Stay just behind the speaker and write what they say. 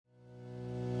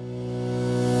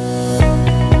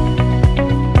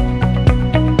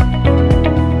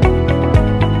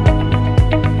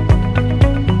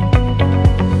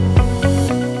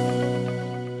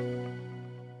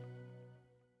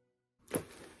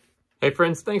Hey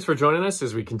friends, thanks for joining us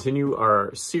as we continue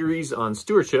our series on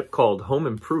stewardship called Home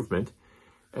Improvement.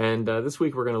 And this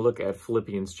week we're going to look at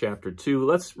Philippians chapter 2.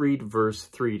 Let's read verse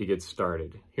 3 to get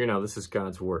started. Here now, this is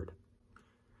God's word.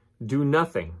 Do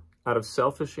nothing out of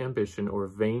selfish ambition or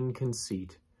vain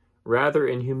conceit. Rather,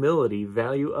 in humility,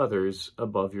 value others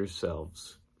above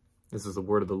yourselves. This is the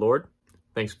word of the Lord.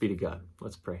 Thanks be to God.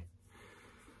 Let's pray.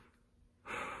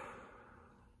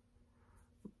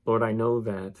 Lord, I know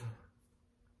that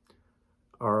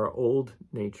our old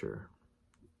nature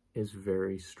is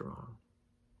very strong.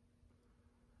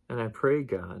 And I pray,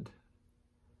 God,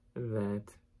 that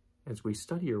as we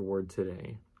study your word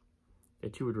today,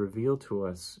 that you would reveal to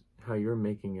us how you're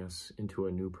making us into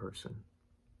a new person.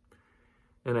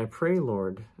 And I pray,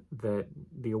 Lord, that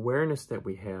the awareness that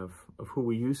we have of who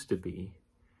we used to be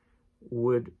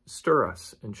would stir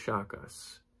us and shock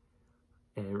us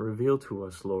and reveal to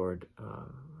us, Lord,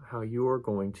 how you are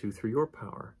going to, through your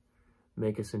power,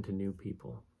 make us into new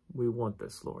people. We want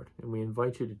this, Lord, and we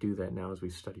invite you to do that now as we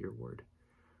study your word.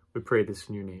 We pray this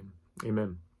in your name.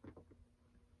 Amen.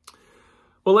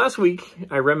 Well, last week,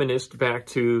 I reminisced back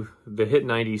to the hit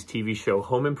 90s TV show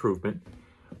Home Improvement,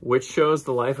 which shows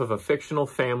the life of a fictional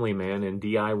family man and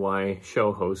DIY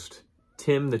show host,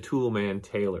 Tim the Toolman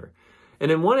Taylor.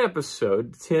 And in one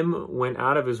episode, Tim went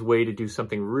out of his way to do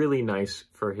something really nice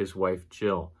for his wife,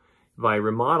 Jill, by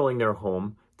remodeling their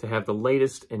home to have the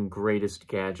latest and greatest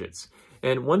gadgets.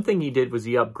 And one thing he did was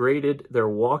he upgraded their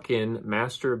walk-in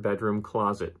master bedroom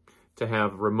closet to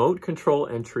have remote control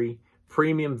entry,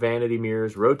 premium vanity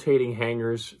mirrors, rotating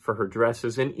hangers for her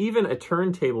dresses, and even a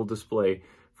turntable display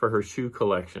for her shoe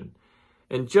collection.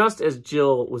 And just as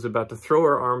Jill was about to throw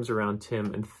her arms around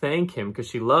Tim and thank him because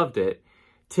she loved it,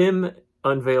 Tim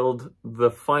unveiled the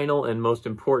final and most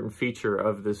important feature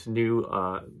of this new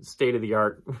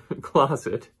state-of-the-art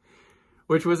closet,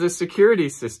 which was a security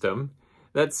system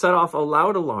that set off a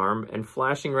loud alarm and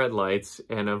flashing red lights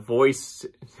and a voice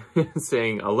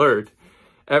saying alert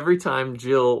every time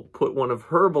Jill put one of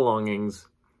her belongings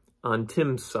on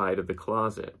Tim's side of the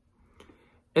closet.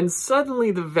 And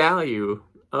suddenly the value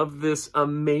of this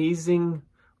amazing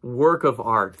work of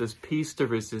art, this piece de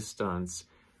resistance,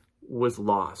 was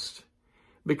lost.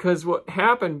 Because what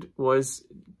happened was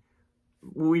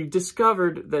we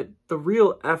discovered that the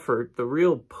real effort, the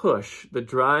real push, the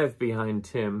drive behind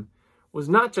Tim was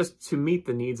not just to meet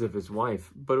the needs of his wife,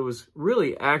 but it was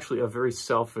really actually a very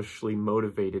selfishly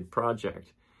motivated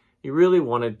project. He really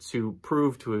wanted to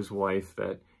prove to his wife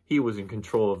that he was in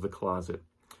control of the closet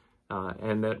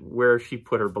and that where she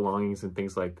put her belongings and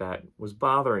things like that was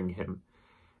bothering him.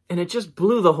 And it just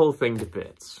blew the whole thing to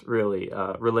bits, really,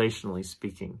 relationally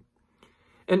speaking.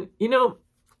 And, you know,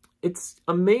 it's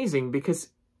amazing because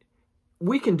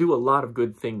we can do a lot of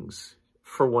good things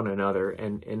for one another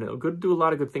and do a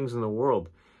lot of good things in the world.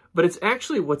 But it's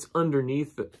actually what's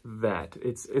underneath that.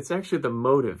 It's actually the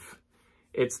motive.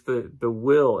 It's the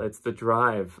will. It's the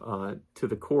drive to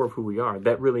the core of who we are.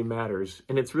 That really matters.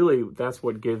 And it's really, that's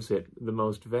what gives it the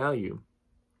most value.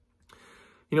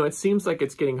 You know, it seems like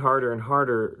it's getting harder and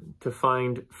harder to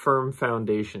find firm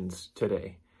foundations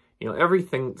today. You know,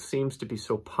 everything seems to be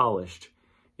so polished.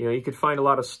 You know, you could find a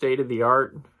lot of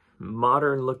state-of-the-art,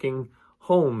 modern-looking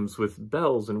homes with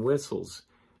bells and whistles.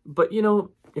 But, you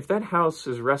know, if that house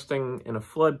is resting in a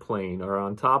floodplain or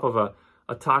on top of a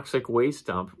toxic waste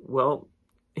dump, well,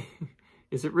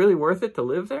 is it really worth it to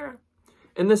live there?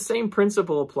 And the same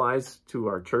principle applies to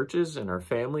our churches and our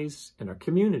families and our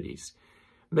communities.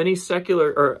 Many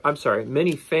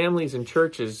families and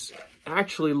churches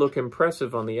actually look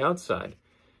impressive on the outside.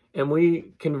 And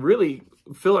we can really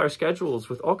fill our schedules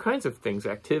with all kinds of things,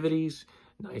 activities,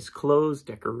 nice clothes,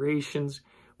 decorations.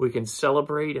 We can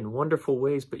celebrate in wonderful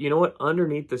ways. But you know what?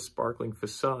 Underneath this sparkling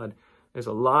facade, there's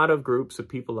a lot of groups of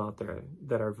people out there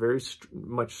that are very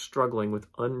much struggling with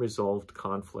unresolved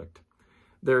conflict.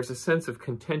 There's a sense of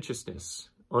contentiousness,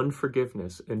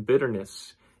 unforgiveness, and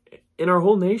bitterness in our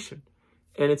whole nation.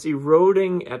 And it's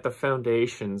eroding at the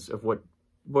foundations of what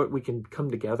we can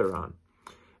come together on.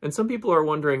 And some people are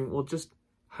wondering, well, just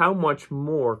how much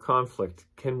more conflict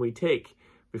can we take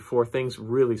before things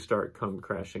really start come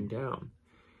crashing down?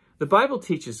 The Bible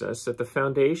teaches us that the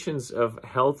foundations of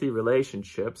healthy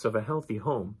relationships, of a healthy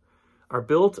home, are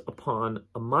built upon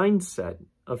a mindset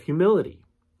of humility.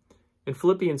 In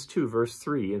Philippians 2, verse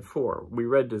 3 and 4, we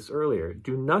read this earlier,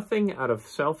 do nothing out of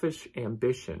selfish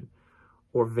ambition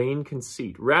or vain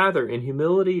conceit. Rather, in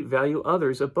humility, value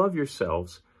others above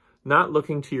yourselves, not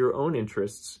looking to your own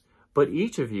interests, but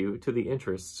each of you to the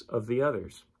interests of the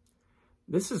others.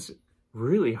 This is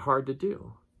really hard to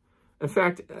do. In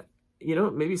fact, you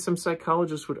know, maybe some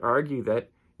psychologists would argue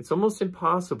that It's almost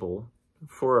impossible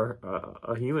for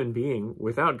a human being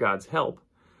without God's help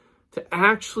to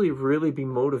actually really be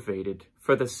motivated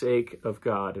for the sake of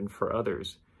God and for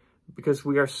others, because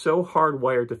we are so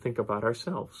hardwired to think about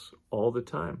ourselves all the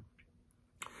time.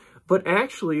 But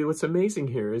actually, what's amazing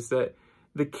here is that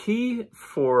the key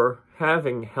for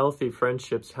having healthy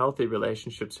friendships, healthy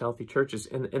relationships, healthy churches,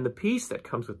 and the peace that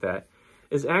comes with that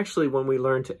is actually when we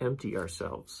learn to empty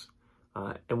ourselves.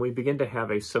 And we begin to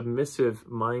have a submissive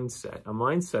mindset, a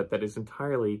mindset that is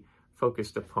entirely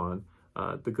focused upon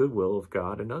the goodwill of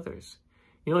God and others.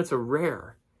 You know, it's a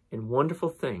rare and wonderful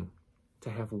thing to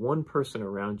have one person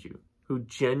around you who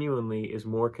genuinely is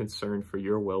more concerned for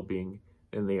your well-being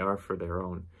than they are for their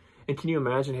own. And can you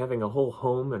imagine having a whole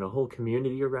home and a whole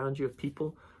community around you of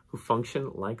people who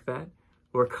function like that,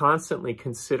 who are constantly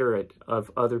considerate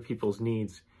of other people's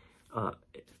needs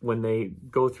when they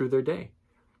go through their day?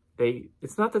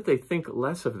 It's not that they think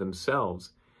less of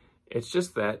themselves, it's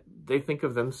just that they think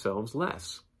of themselves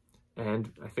less.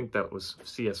 And I think that was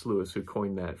C.S. Lewis who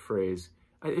coined that phrase.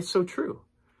 It's so true.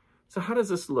 So how does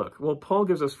this look? Well, Paul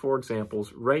gives us 4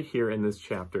 examples right here in this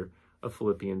chapter of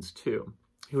Philippians 2.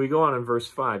 Here we go on in verse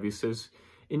 5. He says,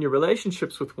 "In your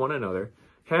relationships with one another,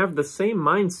 have the same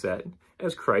mindset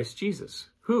as Christ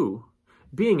Jesus, who,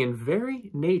 being in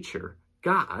very nature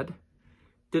God,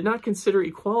 did not consider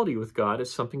equality with God as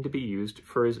something to be used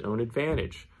for his own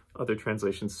advantage." Other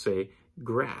translations say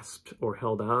grasped or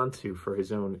held on to for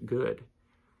his own good.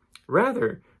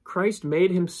 Rather, Christ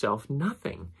made himself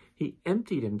nothing. He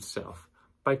emptied himself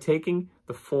by taking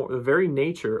the very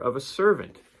nature of a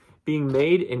servant, being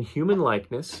made in human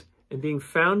likeness and being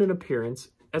found in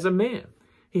appearance as a man.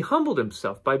 He humbled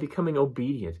himself by becoming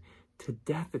obedient to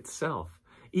death itself,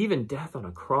 even death on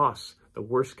a cross, the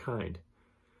worst kind.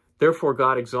 Therefore,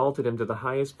 God exalted him to the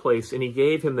highest place, and he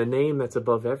gave him the name that's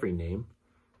above every name,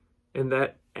 and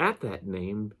that at that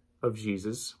name of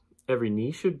Jesus, every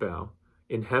knee should bow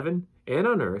in heaven and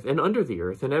on earth and under the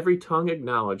earth, and every tongue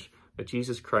acknowledge that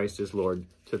Jesus Christ is Lord,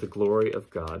 to the glory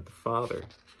of God the Father.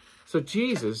 So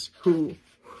Jesus, who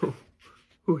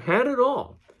had it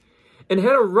all and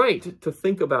had a right to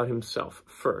think about himself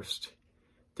first,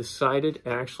 decided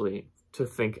actually to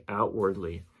think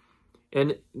outwardly.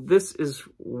 And this is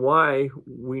why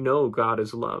we know God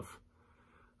is love.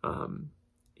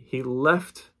 He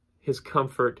left his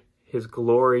comfort, his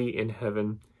glory in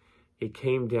heaven. He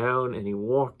came down and he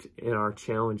walked in our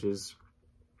challenges.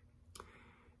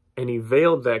 And he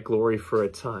veiled that glory for a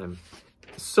time.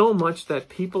 So much that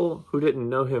people who didn't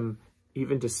know him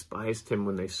even despised him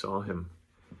when they saw him.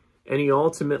 And he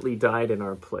ultimately died in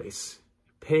our place,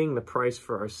 paying the price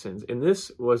for our sins. And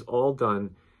this was all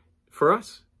done for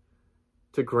us,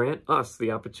 to grant us the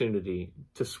opportunity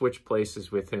to switch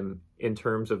places with him in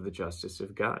terms of the justice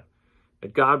of God.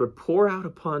 That God would pour out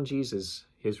upon Jesus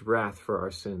his wrath for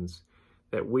our sins,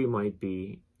 that we might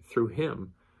be, through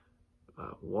him,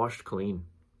 washed clean.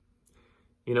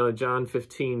 You know, in John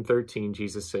 15:13,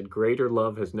 Jesus said, "Greater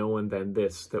love has no one than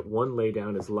this, that one lay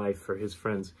down his life for his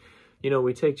friends." You know,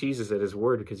 we take Jesus at his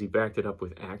word because he backed it up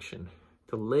with action.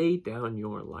 To lay down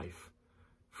your life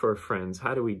for friends.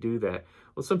 How do we do that?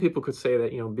 Well, some people could say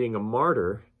that, you know, being a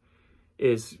martyr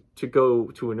is to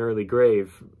go to an early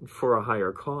grave for a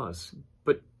higher cause.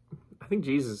 But I think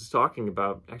Jesus is talking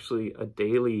about actually a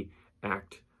daily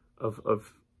act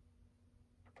of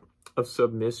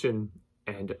submission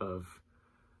and of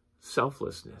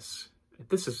selflessness.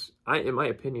 This is, in my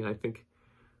opinion, I think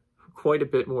quite a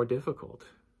bit more difficult.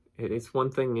 It's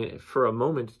one thing for a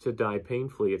moment to die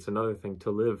painfully. It's another thing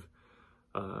to live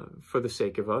for the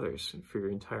sake of others for your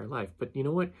entire life. But you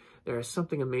know what? There is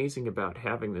something amazing about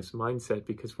having this mindset,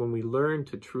 because when we learn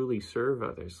to truly serve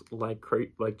others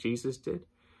like Jesus did,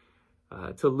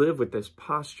 to live with this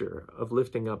posture of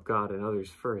lifting up God and others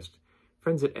first,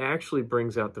 friends, it actually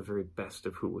brings out the very best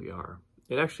of who we are.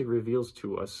 It actually reveals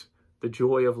to us the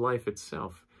joy of life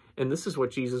itself. And this is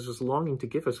what Jesus was longing to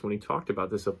give us when he talked about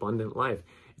this abundant life.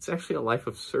 It's actually a life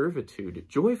of servitude,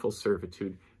 joyful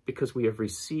servitude, because we have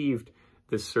received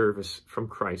this service from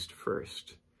Christ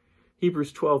first.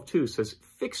 Hebrews 12:2 says,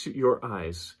 "Fix your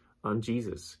eyes on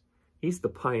Jesus. He's the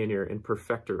pioneer and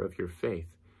perfecter of your faith.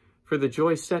 For the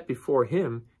joy set before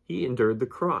him, he endured the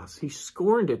cross. He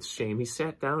scorned its shame. He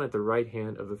sat down at the right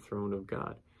hand of the throne of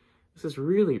God." This is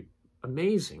really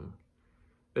amazing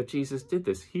that Jesus did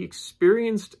this. He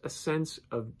experienced a sense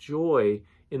of joy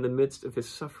in the midst of his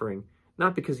suffering,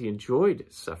 not because he enjoyed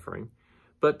suffering,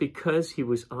 but because he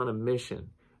was on a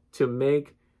mission to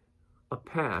make a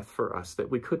path for us that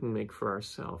we couldn't make for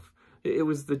ourselves. It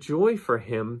was the joy for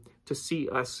him to see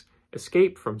us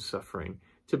escape from suffering,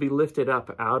 to be lifted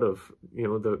up out of,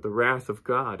 the wrath of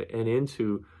God and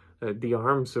into the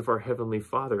arms of our Heavenly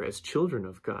Father as children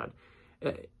of God.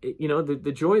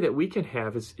 The joy that we can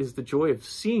have is the joy of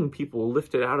seeing people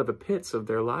lifted out of the pits of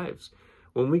their lives.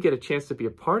 When we get a chance to be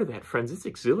a part of that, friends, it's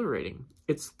exhilarating.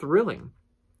 It's thrilling.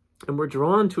 And we're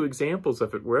drawn to examples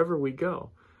of it wherever we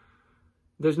go.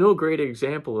 There's no greater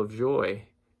example of joy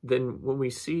than when we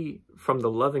see from the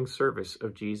loving service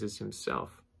of Jesus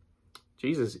himself.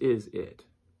 Jesus is it.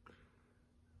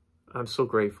 I'm so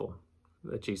grateful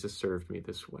that Jesus served me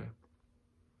this way.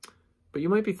 But you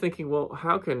might be thinking, well,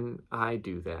 how can I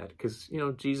do that? Because,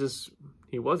 Jesus,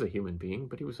 he was a human being,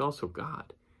 but he was also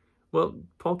God. Well,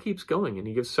 Paul keeps going, and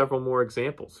he gives several more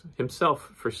examples,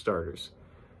 himself for starters.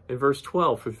 In verse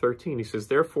 12 through 13, he says,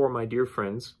 "Therefore, my dear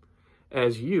friends,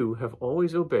 as you have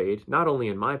always obeyed, not only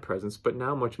in my presence, but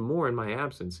now much more in my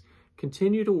absence,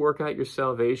 continue to work out your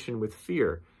salvation with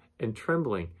fear and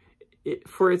trembling.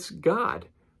 For it's God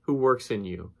who works in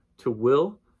you to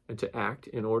will and to act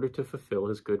in order to fulfill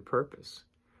his good purpose."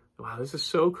 Wow, this is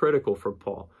so critical for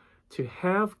Paul. To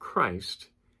have Christ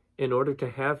in order to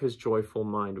have his joyful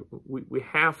mind. We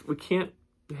can't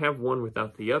have one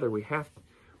without the other. We have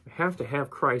to have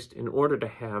Christ in order to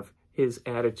have his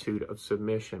attitude of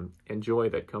submission and joy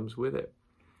that comes with it.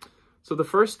 So the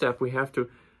first step we have to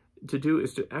do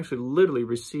is to actually literally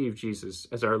receive Jesus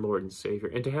as our Lord and Savior,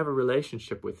 and to have a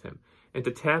relationship with him, and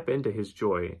to tap into his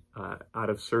joy out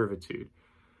of servitude.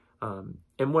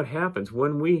 And what happens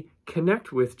when we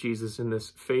connect with Jesus in this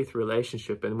faith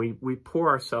relationship and we pour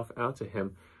ourselves out to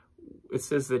him? It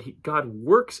says that God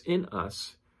works in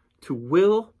us to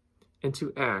will and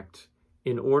to act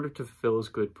in order to fulfill his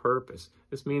good purpose.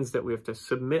 This means that we have to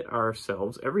submit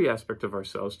ourselves, every aspect of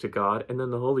ourselves, to God, and then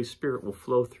the Holy Spirit will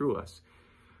flow through us.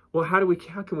 Well,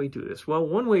 how can we do this? Well,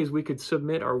 one way is we could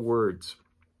submit our words.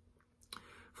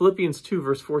 Philippians 2,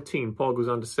 verse 14, Paul goes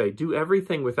on to say, "Do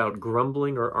everything without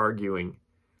grumbling or arguing,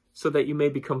 so that you may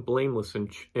become blameless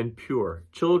and pure,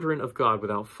 children of God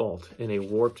without fault in a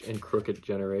warped and crooked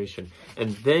generation.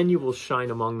 And then you will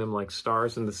shine among them like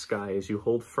stars in the sky as you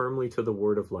hold firmly to the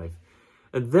word of life.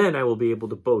 And then I will be able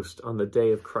to boast on the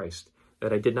day of Christ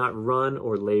that I did not run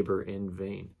or labor in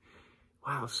vain."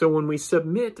 Wow, so when we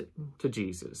submit to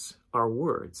Jesus our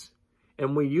words,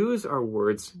 and we use our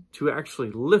words to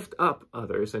actually lift up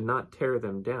others and not tear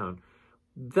them down,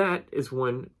 that is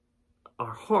when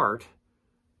our heart,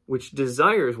 which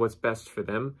desires what's best for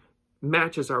them,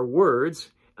 matches our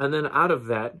words, and then out of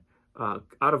that,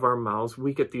 out of our mouths,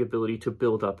 we get the ability to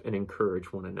build up and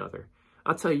encourage one another.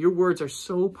 I'll tell you, your words are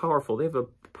so powerful. They have a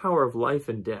power of life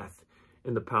and death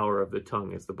in the power of the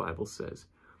tongue, as the Bible says.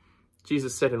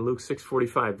 Jesus said in Luke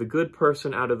 6:45, "The good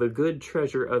person out of the good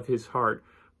treasure of his heart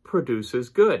produces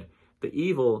good. The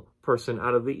evil person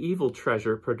out of the evil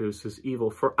treasure produces evil.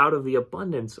 For out of the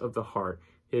abundance of the heart,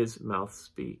 his mouth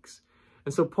speaks."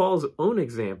 And so Paul's own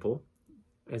example,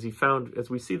 as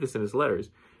we see this in his letters,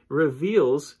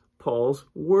 reveals Paul's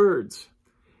words.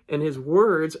 And his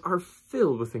words are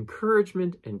filled with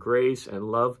encouragement and grace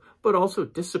and love, but also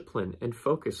discipline and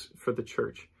focus for the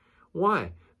church.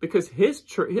 Why? Because his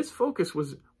focus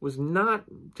was not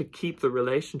to keep the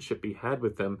relationship he had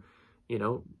with them,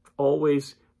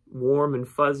 always warm and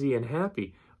fuzzy and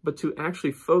happy, but to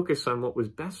actually focus on what was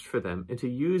best for them and to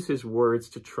use his words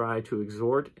to try to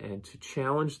exhort and to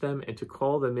challenge them and to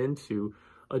call them into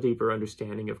a deeper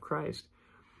understanding of Christ.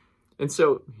 And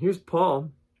so here's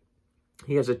Paul.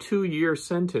 He has a 2-year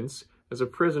sentence as a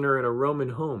prisoner in a Roman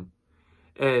home.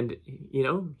 And,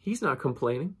 he's not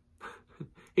complaining.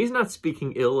 He's not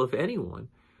speaking ill of anyone,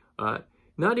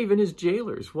 not even his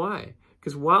jailers. Why?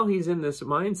 Because while he's in this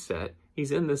mindset,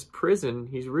 he's in this prison,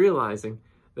 he's realizing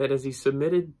that as he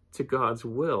submitted to God's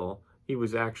will, he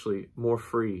was actually more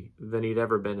free than he'd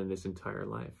ever been in his entire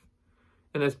life.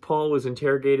 And as Paul was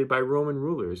interrogated by Roman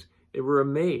rulers, they were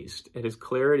amazed at his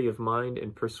clarity of mind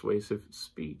and persuasive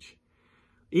speech.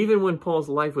 Even when Paul's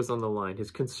life was on the line, his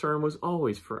concern was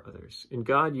always for others, and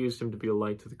God used him to be a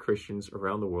light to the Christians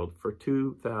around the world for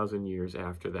 2,000 years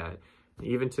after that, and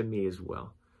even to me as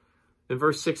well. In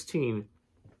verse 16,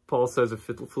 Paul says of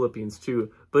Philippians 2,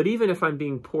 "But even if I'm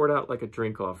being poured out like a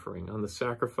drink offering on the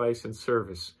sacrifice and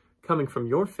service coming from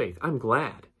your faith, I'm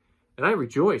glad, and I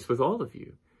rejoice with all of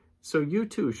you. So you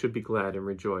too should be glad and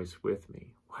rejoice with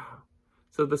me." Wow.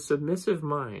 So the submissive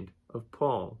mind of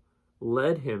Paul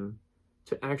led him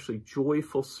to actually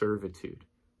joyful servitude.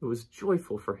 It was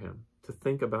joyful for him to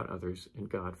think about others and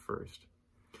God first.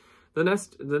 The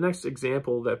next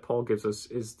example that Paul gives us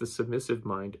is the submissive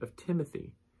mind of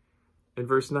Timothy. In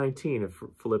verse 19 of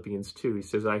Philippians 2, he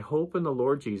says, "I hope in the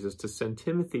Lord Jesus to send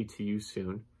Timothy to you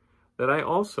soon, that I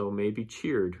also may be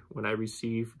cheered when I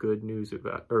receive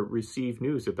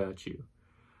news about you.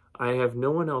 I have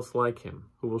no one else like him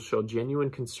who will show genuine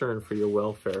concern for your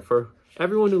welfare, for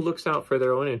everyone looks out for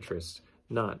their own interests,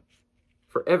 not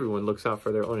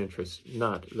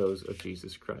those of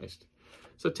Jesus Christ.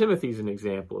 So Timothy's an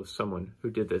example of someone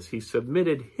who did this. He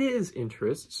submitted his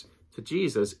interests to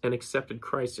Jesus and accepted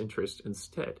Christ's interest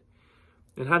instead.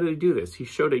 And how did he do this? He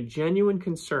showed a genuine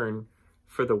concern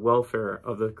for the welfare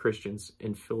of the Christians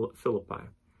in Philippi.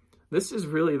 This is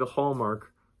really the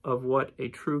hallmark of what a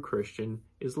true Christian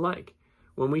is like.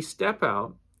 When we step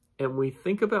out and we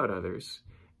think about others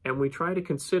and we try to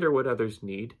consider what others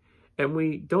need, and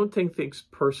we don't take things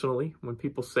personally when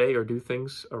people say or do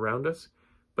things around us,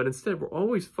 but instead we're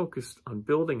always focused on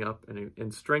building up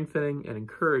and strengthening and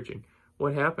encouraging.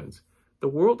 What happens? The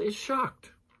world is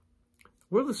shocked.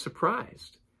 The world is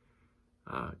surprised.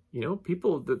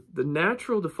 People, the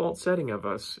natural default setting of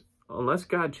us, unless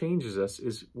God changes us,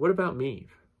 is what about me?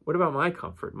 What about my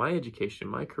comfort, my education,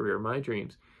 my career, my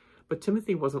dreams? But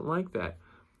Timothy wasn't like that.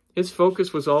 His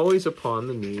focus was always upon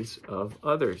the needs of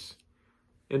others.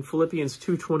 In Philippians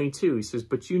 2:22, he says,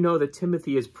 "But you know that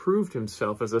Timothy has proved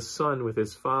himself as a son with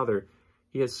his father.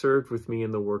 He has served with me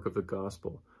in the work of the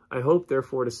gospel. I hope,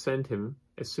 therefore, to send him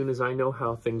as soon as I know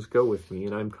how things go with me,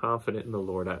 and I'm confident in the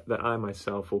Lord that I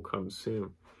myself will come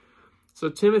soon." So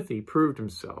Timothy proved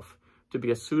himself to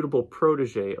be a suitable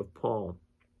protege of Paul.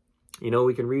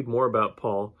 We can read more about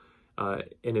Paul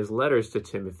in his letters to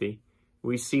Timothy.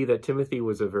 We see that Timothy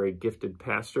was a very gifted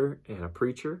pastor and a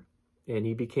preacher, and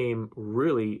he became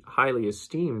really highly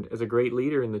esteemed as a great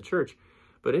leader in the church.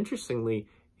 But interestingly,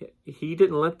 he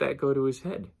didn't let that go to his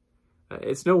head.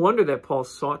 It's no wonder that Paul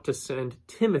sought to send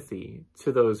Timothy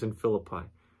to those in Philippi,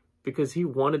 because he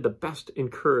wanted the best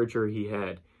encourager he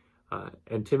had,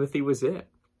 and Timothy was it.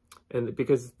 And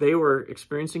because they were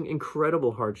experiencing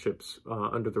incredible hardships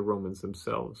under the Romans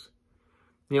themselves.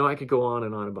 I could go on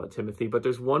and on about Timothy, but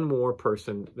there's one more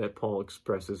person that Paul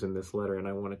expresses in this letter, and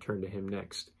I want to turn to him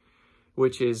next,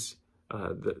 which is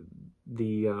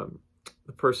the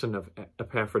person of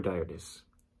Epaphroditus.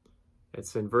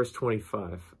 It's in verse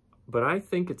 25. "But I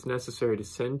think it's necessary to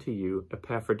send to you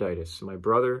Epaphroditus, my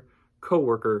brother,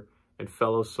 co-worker, and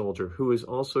fellow soldier, who is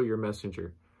also your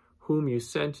messenger, whom you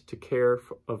sent to take care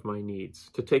of my needs.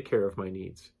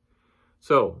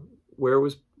 So,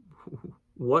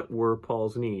 what were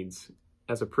Paul's needs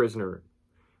as a prisoner?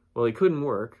 Well, he couldn't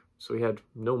work, so he had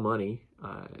no money.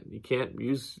 He can't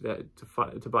use that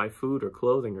to buy food or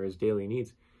clothing or his daily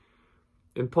needs.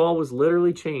 And Paul was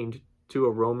literally chained to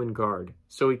a Roman guard,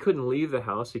 so he couldn't leave the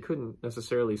house. He couldn't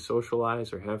necessarily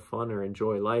socialize or have fun or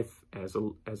enjoy life as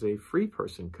a free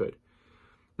person could.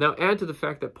 Now, add to the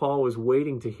fact that Paul was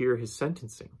waiting to hear his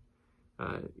sentencing,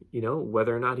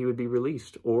 whether or not he would be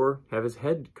released or have his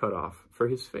head cut off for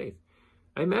his faith.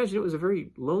 I imagine it was a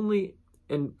very lonely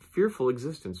and fearful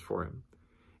existence for him.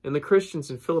 And the Christians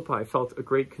in Philippi felt a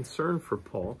great concern for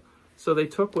Paul, so they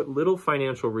took what little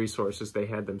financial resources they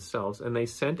had themselves, and they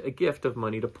sent a gift of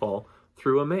money to Paul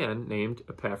through a man named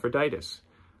Epaphroditus.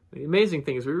 The amazing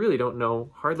thing is we really don't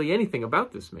know hardly anything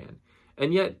about this man,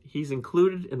 and yet he's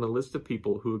included in the list of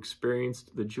people who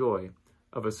experienced the joy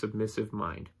of a submissive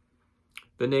mind.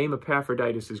 The name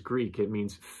Epaphroditus is Greek. It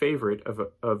means favorite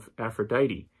of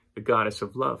Aphrodite, the goddess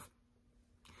of love.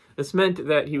 This meant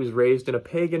that he was raised in a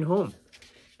pagan home,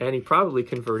 and he probably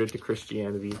converted to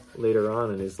Christianity later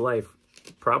on in his life,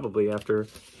 probably after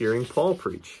hearing Paul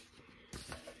preach.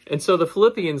 And so the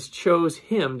Philippians chose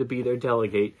him to be their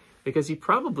delegate because he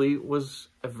probably was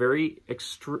a very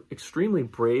extremely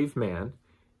brave man,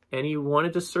 and he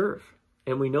wanted to serve.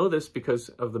 And we know this because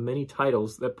of the many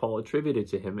titles that Paul attributed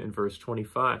to him in verse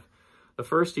 25. The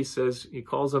first, he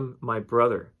calls him my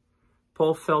brother.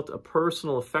 Paul felt a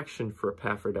personal affection for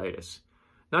Epaphroditus,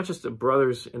 not just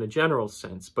brothers in a general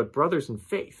sense, but brothers in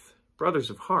faith,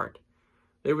 brothers of heart.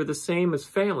 They were the same as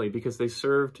family because they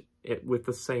served it with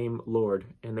the same Lord,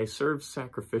 and they served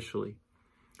sacrificially.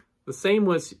 The same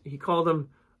was, he called him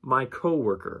my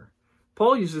co-worker.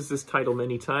 Paul uses this title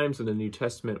many times in the New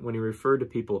Testament when he referred to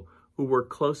people who work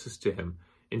closest to him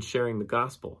in sharing the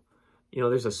gospel.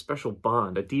 There's a special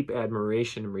bond, a deep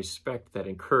admiration and respect that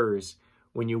occurs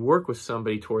when you work with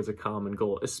somebody towards a common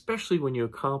goal, especially when you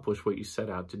accomplish what you set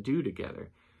out to do together.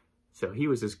 So he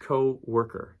was his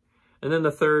co-worker. And then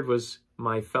the third was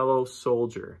my fellow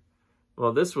soldier.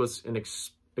 Well, this was an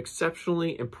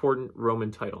exceptionally important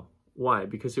Roman title. Why?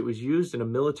 Because it was used in a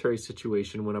military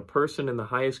situation when a person in the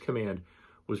highest command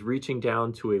was reaching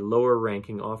down to a lower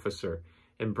ranking officer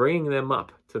and bringing them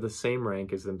up to the same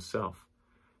rank as themselves.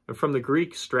 And from the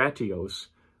Greek stratios,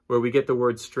 where we get the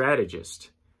word strategist,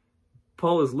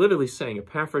 Paul is literally saying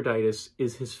Epaphroditus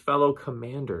is his fellow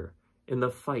commander in the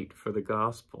fight for the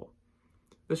gospel.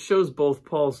 This shows both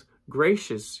Paul's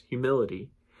gracious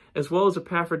humility as well as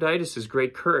Epaphroditus'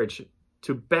 great courage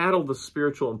to battle the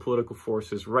spiritual and political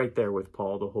forces right there with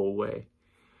Paul the whole way.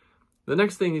 The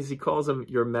next thing is he calls him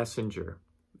your messenger.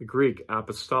 The Greek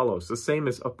apostolos, the same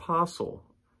as apostle,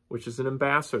 which is an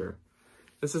ambassador.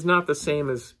 This is not the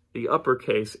same as the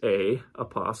uppercase A,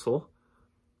 apostle.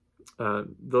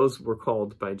 Those were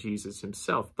called by Jesus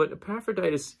himself. But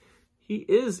Epaphroditus, he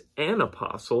is an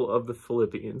apostle of the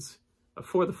Philippians,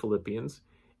 for the Philippians,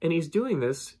 and he's doing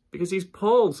this because he's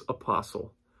Paul's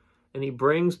apostle, and he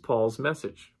brings Paul's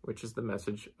message, which is the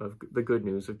message of the good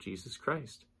news of Jesus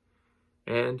Christ.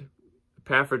 And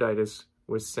Epaphroditus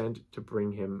was sent to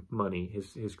bring him money,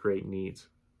 his great needs.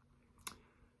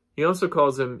 He also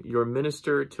calls him your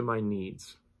minister to my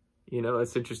needs. You know,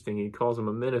 it's interesting. He calls him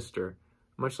a minister,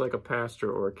 much like a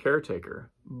pastor or a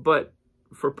caretaker, but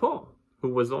for Paul, who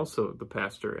was also the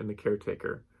pastor and the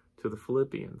caretaker to the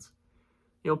Philippians.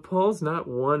 You know, Paul's not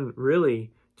one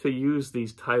really to use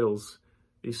these titles,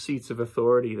 these seats of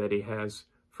authority that he has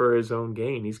for his own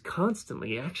gain. He's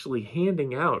constantly actually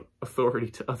handing out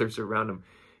authority to others around him.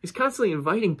 He's constantly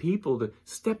inviting people to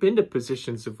step into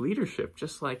positions of leadership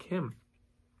just like him.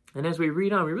 And as we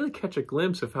read on, we really catch a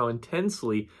glimpse of how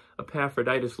intensely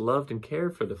Epaphroditus loved and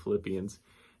cared for the Philippians.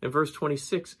 In verse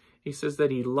 26, he says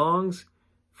that he longs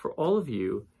for all of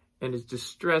you and is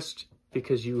distressed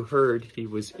because you heard he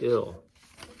was ill.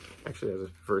 Actually,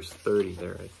 that's verse 30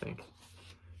 there, I think.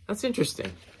 That's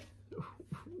interesting.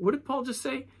 What did Paul just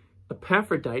say?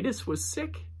 Epaphroditus was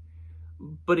sick,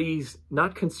 but he's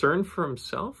not concerned for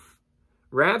himself.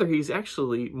 Rather, he's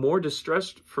actually more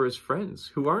distressed for his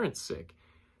friends who aren't sick.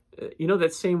 You know,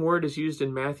 that same word is used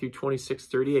in Matthew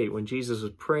 26:38 when Jesus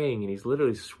was praying and he's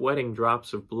literally sweating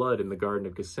drops of blood in the Garden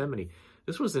of Gethsemane.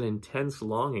 This was an intense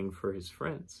longing for his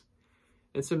friends.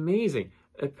 It's amazing.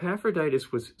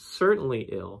 Epaphroditus was certainly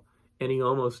ill and he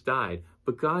almost died,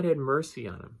 but God had mercy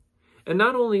on him. And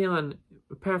not only on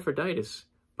Epaphroditus,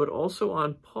 but also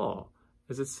on Paul,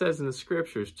 as it says in the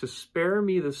scriptures, to spare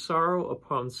me the sorrow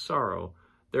upon sorrow.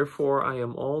 Therefore, I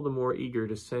am all the more eager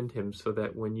to send him so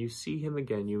that when you see him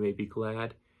again, you may be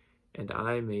glad and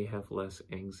I may have less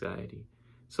anxiety.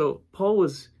 So Paul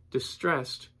was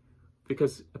distressed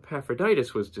because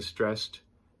Epaphroditus was distressed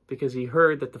because he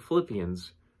heard that the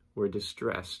Philippians were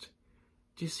distressed.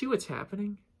 Do you see what's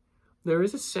happening? There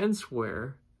is a sense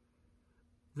where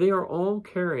they are all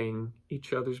carrying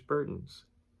each other's burdens.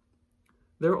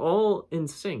 They're all in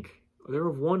sync. They're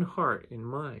of one heart and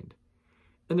mind.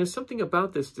 And there's something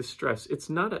about this distress. It's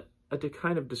not a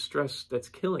kind of distress that's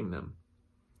killing them.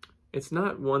 It's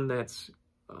not one that's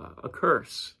a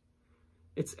curse.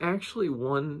 It's actually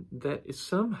one that is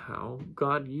somehow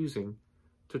God using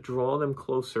to draw them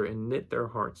closer and knit their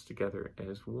hearts together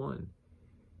as one.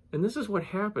 And this is what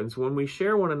happens when we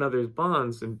share one another's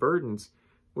bonds and burdens.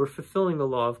 We're fulfilling the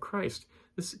law of Christ.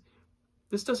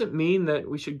 This doesn't mean that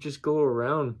we should just go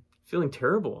around feeling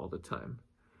terrible all the time.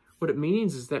 What it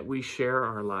means is that we share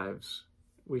our lives,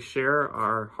 we share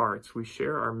our hearts, we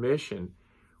share our mission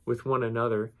with one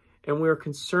another, and we're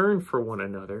concerned for one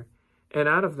another. And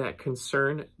out of that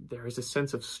concern, there is a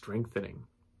sense of strengthening.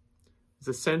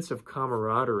 There's a sense of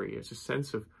camaraderie. There's a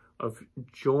sense of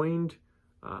joined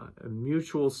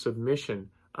mutual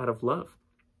submission out of love.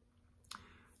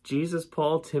 Jesus,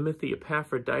 Paul, Timothy,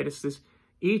 Epaphroditus,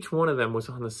 each one of them was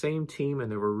on the same team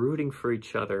and they were rooting for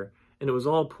each other. And it was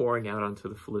all pouring out onto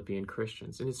the Philippian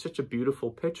Christians. And it's such a beautiful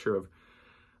picture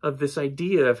of this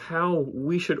idea of how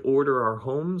we should order our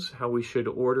homes, how we should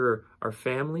order our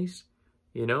families,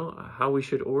 you know, how we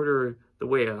should order the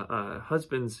way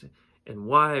husbands and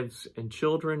wives and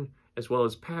children, as well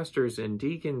as pastors and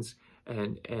deacons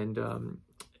and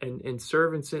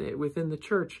servants within the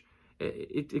church.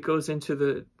 It goes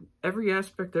into every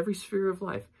aspect, every sphere of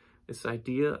life. This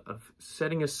idea of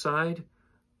setting aside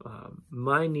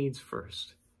my needs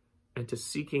first, and to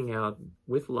seeking out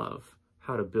with love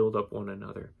how to build up one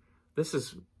another. This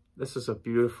is a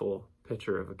beautiful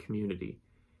picture of a community.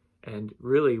 And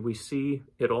really, we see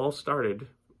it all started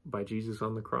by Jesus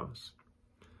on the cross.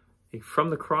 From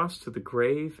the cross to the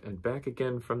grave and back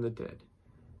again from the dead.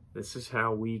 This is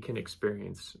how we can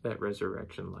experience that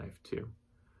resurrection life too.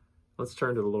 Let's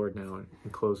turn to the Lord now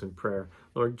and close in prayer.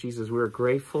 Lord Jesus, we're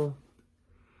grateful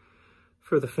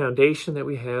for the foundation that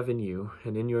we have in you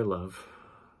and in your love.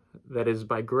 That is,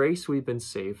 by grace we've been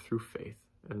saved through faith,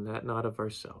 and that not of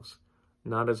ourselves,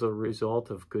 not as a result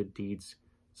of good deeds,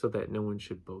 so that no one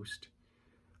should boast.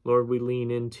 Lord, we lean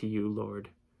into you, Lord,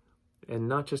 and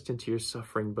not just into your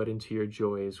suffering, but into your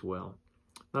joy as well.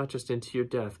 not just into your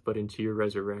death, but into your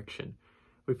resurrection.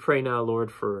 We pray now,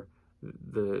 Lord, for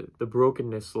the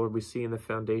brokenness, Lord, we see in the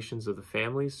foundations of the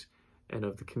families and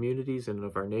of the communities and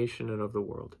of our nation and of the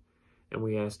world. And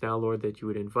we ask now, Lord, that you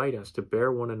would invite us to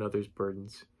bear one another's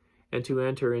burdens and to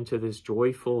enter into this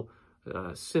joyful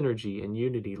synergy and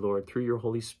unity, Lord, through your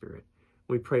Holy Spirit.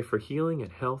 We pray for healing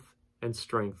and health and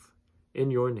strength in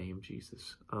your name,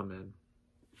 Jesus. Amen.